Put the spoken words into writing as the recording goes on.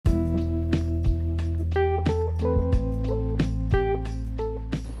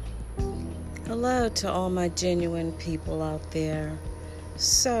Hello to all my genuine people out there.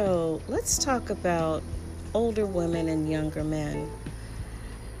 So, let's talk about older women and younger men.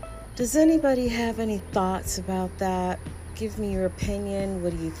 Does anybody have any thoughts about that? Give me your opinion.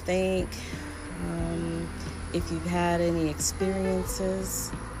 What do you think? If you've had any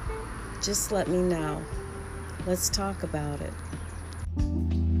experiences, just let me know. Let's talk about it.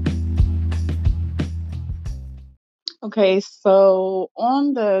 Okay, so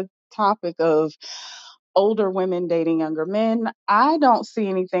on the topic of older women dating younger men, I don't see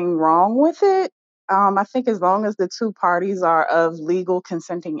anything wrong with it. I think as long as the two parties are of legal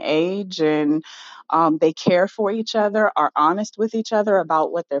consenting age and they care for each other, are honest with each other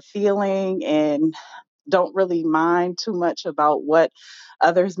about what they're feeling, and don't really mind too much about what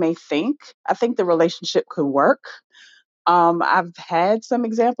others may think, I think the relationship could work. I've had some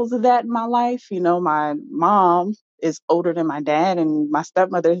examples of that in my life. You know, my mom is older than my dad, and my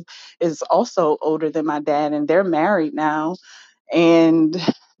stepmother is also older than my dad, and they're married now, and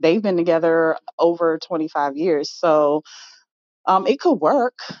they've been together over 25 years. So it could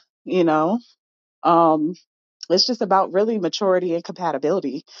work, you know. Um, it's just about really maturity and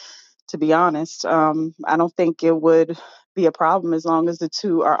compatibility, to be honest. I don't think it would be a problem as long as the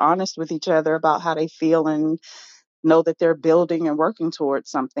two are honest with each other about how they feel and know that they're building and working towards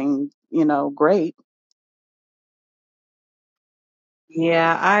something, great.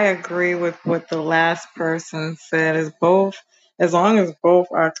 Yeah, I agree with what the last person said. As long as both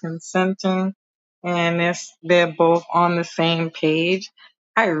are consenting and if they're both on the same page,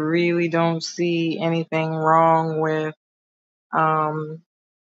 I really don't see anything wrong with, um,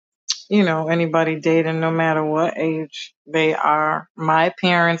 anybody dating no matter what age they are. My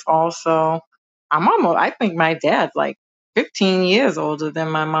parents also, I think my dad's like 15 years older than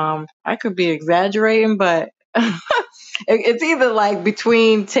my mom. I could be exaggerating, but it's either like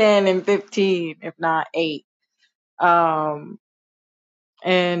between 10 and 15, if not 8. Um,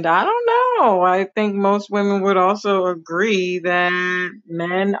 and I don't know. I think most women would also agree that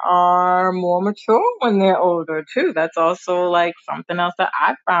men are more mature when they're older too. That's also like something else that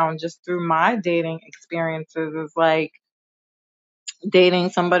I found just through my dating experiences is like dating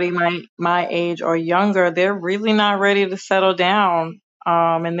somebody my age or younger, they're really not ready to settle down.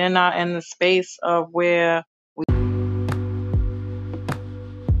 And they're not in the space of where.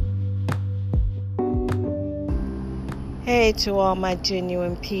 Hey to all my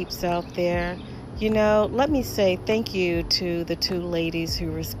genuine peeps out there. Let me say thank you to the two ladies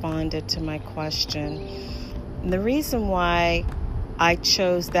who responded to my question. And the reason why I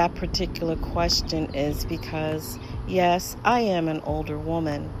chose that particular question is because, yes, I am an older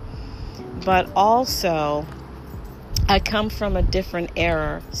woman, but also I come from a different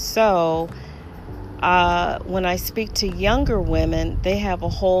era. So when I speak to younger women, they have a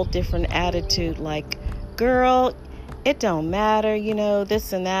whole different attitude like, girl, it don't matter,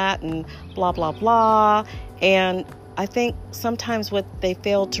 this and that and blah, blah, blah. And I think sometimes what they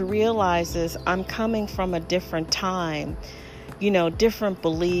fail to realize is I'm coming from a different time, different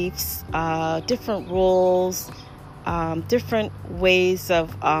beliefs, different rules, different ways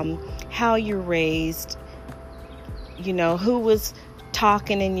of how you're raised, who was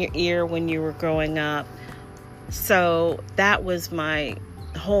talking in your ear when you were growing up. So that was my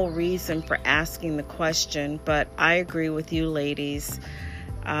whole reason for asking the question. But I agree with you ladies.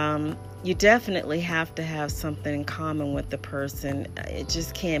 You definitely have to have something in common with the person. It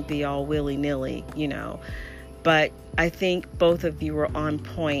just can't be all willy-nilly, But I think both of you were on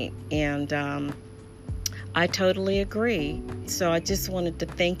point, and I totally agree. So I just wanted to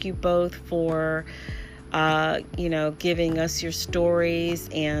thank you both for giving us your stories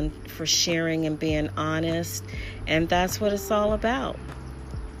and for sharing and being honest. And that's what it's all about.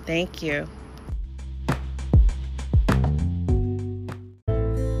 Thank you.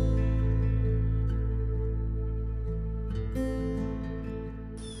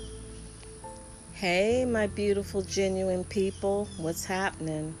 Hey, my beautiful, genuine people. What's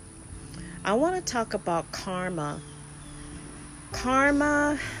happening? I want to talk about karma.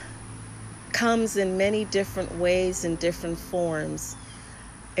 Karma comes in many different ways and different forms.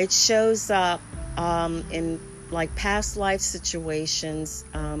 It shows up in like past life situations.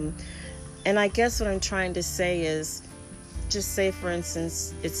 And I guess what I'm trying to say is, just say for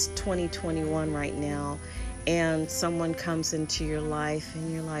instance, it's 2021 right now, and someone comes into your life and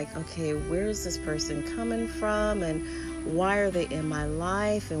you're like, okay, where is this person coming from? And why are they in my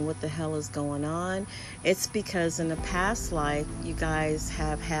life? And what the hell is going on? It's because in a past life, you guys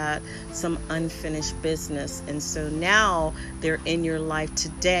have had some unfinished business. And so now they're in your life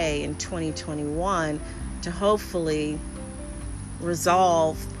today in 2021 to hopefully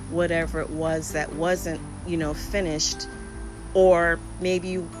resolve whatever it was that wasn't, finished, or maybe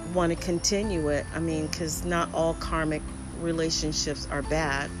you want to continue it. I mean, because not all karmic relationships are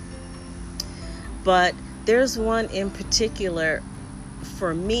bad. But there's one in particular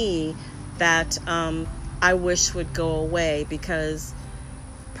for me that I wish would go away, because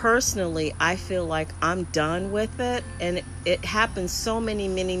personally I feel like I'm done with it, and it happened so many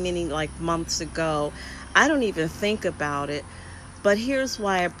like months ago. I don't even think about it. But here's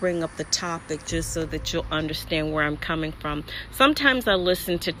why I bring up the topic, just so that you'll understand where I'm coming from. Sometimes I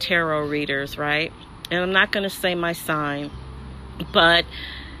listen to tarot readers, right? And I'm not going to say my sign, but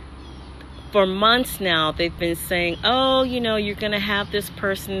for months now, they've been saying, oh, you're going to have this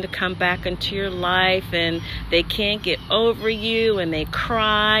person to come back into your life, and they can't get over you, and they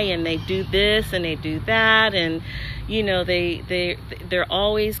cry, and they do this, and they do that, and, they're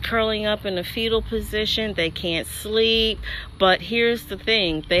always curling up in a fetal position. They can't sleep. But here's the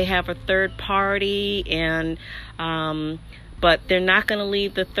thing. They have a third party, and but they're not going to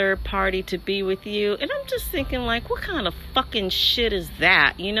leave the third party to be with you. And I'm just thinking, like, what kind of fucking shit is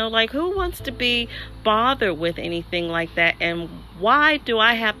that? Like, who wants to be bothered with anything like that? And why do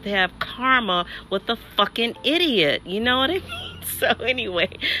I have to have karma with a fucking idiot? You know what I mean? So anyway,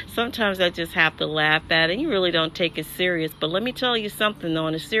 sometimes I just have to laugh at it. You really don't take it serious. But let me tell you something, though,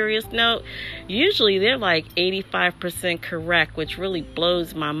 on a serious note, usually they're like 85% correct, which really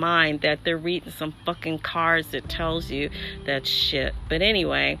blows my mind that they're reading some fucking cards that tells you that shit. But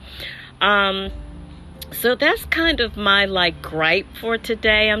anyway, so that's kind of my gripe for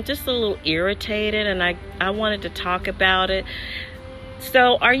today. I'm just a little irritated, and I wanted to talk about it.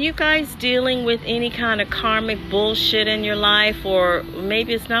 So are you guys dealing with any kind of karmic bullshit in your life? Or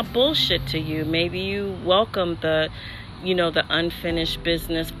maybe it's not bullshit to you. Maybe you welcome the unfinished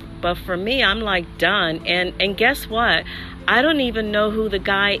business. But for me, I'm done. And guess what? I don't even know who the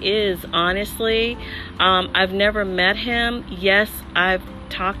guy is, honestly. I've never met him. Yes, I've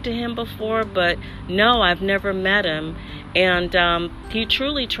talked to him before, but no, I've never met him. And he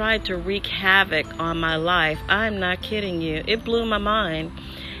truly tried to wreak havoc on my life. I'm not kidding you. It blew my mind.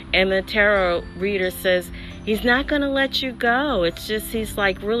 And the tarot reader says he's not going to let you go. It's just he's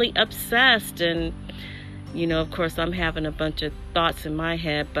really obsessed. And, of course, I'm having a bunch of thoughts in my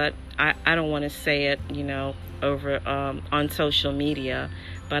head, but I don't want to say it, over on social media.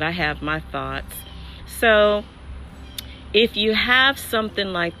 But I have my thoughts. So if you have something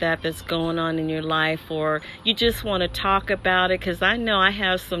like that that's going on in your life, or you just want to talk about it, because I know I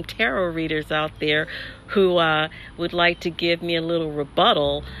have some tarot readers out there who would like to give me a little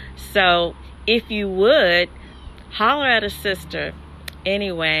rebuttal. So if you would, holler at a sister.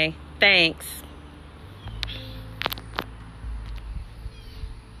 Anyway, thanks.